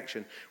impulsive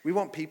reaction. We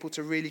want people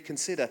to really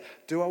consider,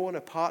 do I want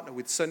to partner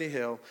with Sunny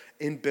Hill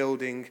in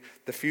building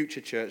the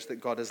future church that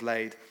God has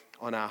laid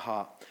on our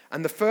heart?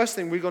 And the first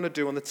thing we're going to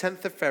do on the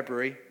 10th of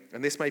February,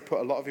 and this may put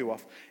a lot of you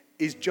off,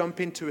 is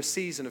jump into a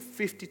season of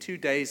 52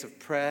 days of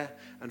prayer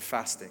and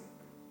fasting.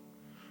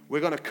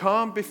 We're going to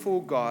come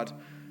before God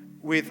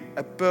with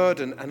a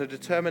burden and a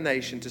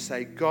determination to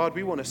say, God,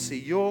 we want to see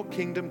your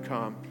kingdom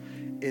come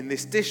in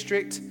this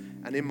district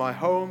and in my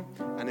home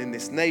and in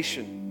this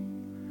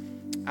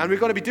nation. And we're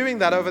going to be doing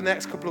that over the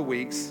next couple of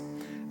weeks.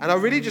 And I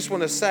really just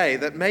want to say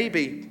that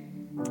maybe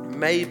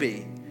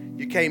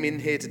you came in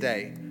here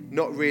today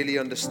not really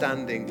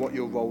understanding what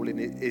your role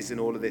is in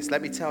all of this.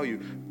 Let me tell you,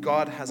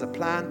 God has a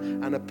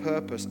plan and a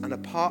purpose and a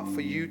part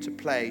for you to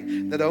play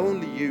that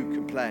only you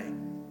can play.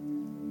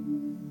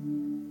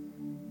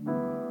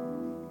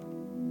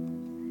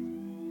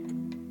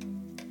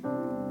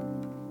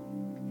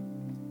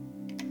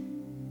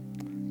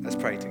 Let's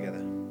pray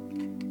together.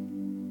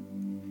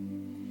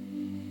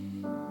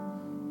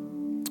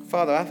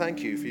 Father, I thank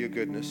you for your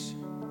goodness.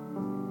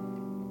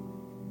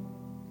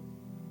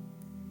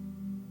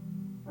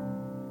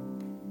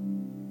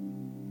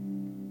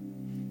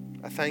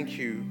 I thank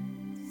you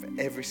for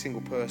every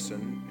single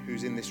person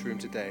who's in this room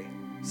today,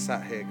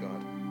 sat here,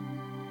 God.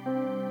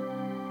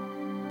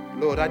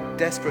 Lord, I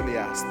desperately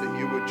ask that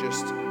you would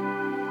just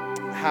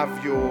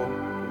have your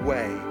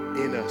way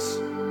in us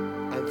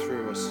and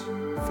through us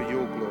for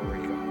your glory,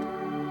 God.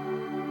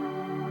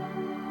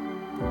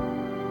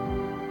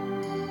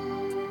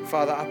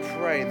 Father, I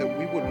pray that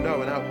we would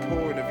know an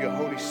outpouring of your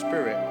Holy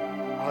Spirit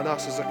on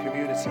us as a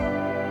community.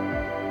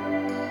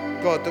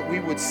 God, that we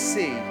would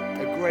see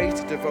a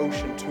greater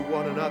devotion to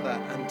one another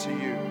and to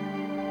you.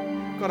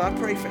 God, I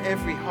pray for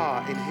every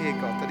heart in here,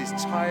 God, that is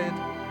tired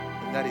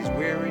and that is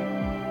weary,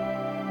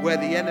 where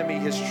the enemy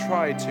has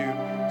tried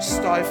to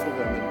stifle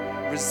them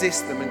and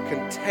resist them and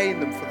contain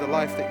them for the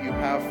life that you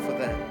have for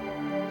them.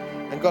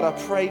 And God, I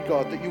pray,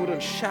 God, that you would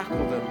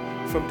unshackle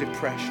them from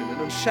depression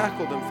and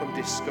unshackle them from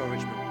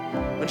discouragement,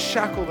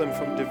 unshackle them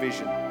from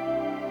division.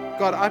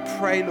 God, I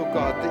pray, Lord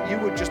God, that you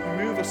would just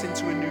move us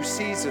into a new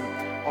season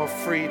of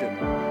freedom.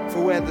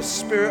 For where the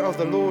Spirit of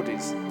the Lord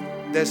is,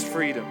 there's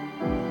freedom.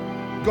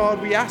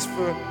 God, we ask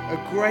for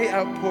a great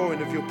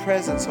outpouring of your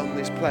presence on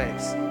this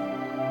place,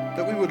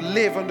 that we would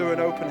live under an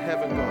open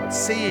heaven, God,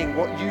 seeing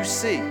what you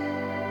see.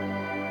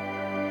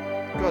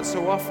 God,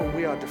 so often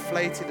we are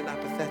deflated and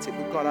apathetic,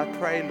 but God, I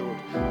pray, Lord,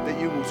 that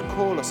you will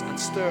call us and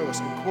stir us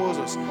and cause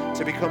us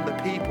to become the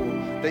people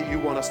that you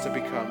want us to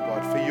become,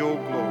 God, for your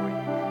glory,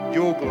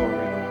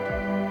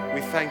 Lord.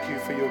 We thank you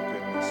for your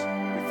goodness.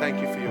 We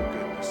thank you for your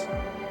goodness.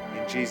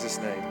 In Jesus'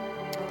 name.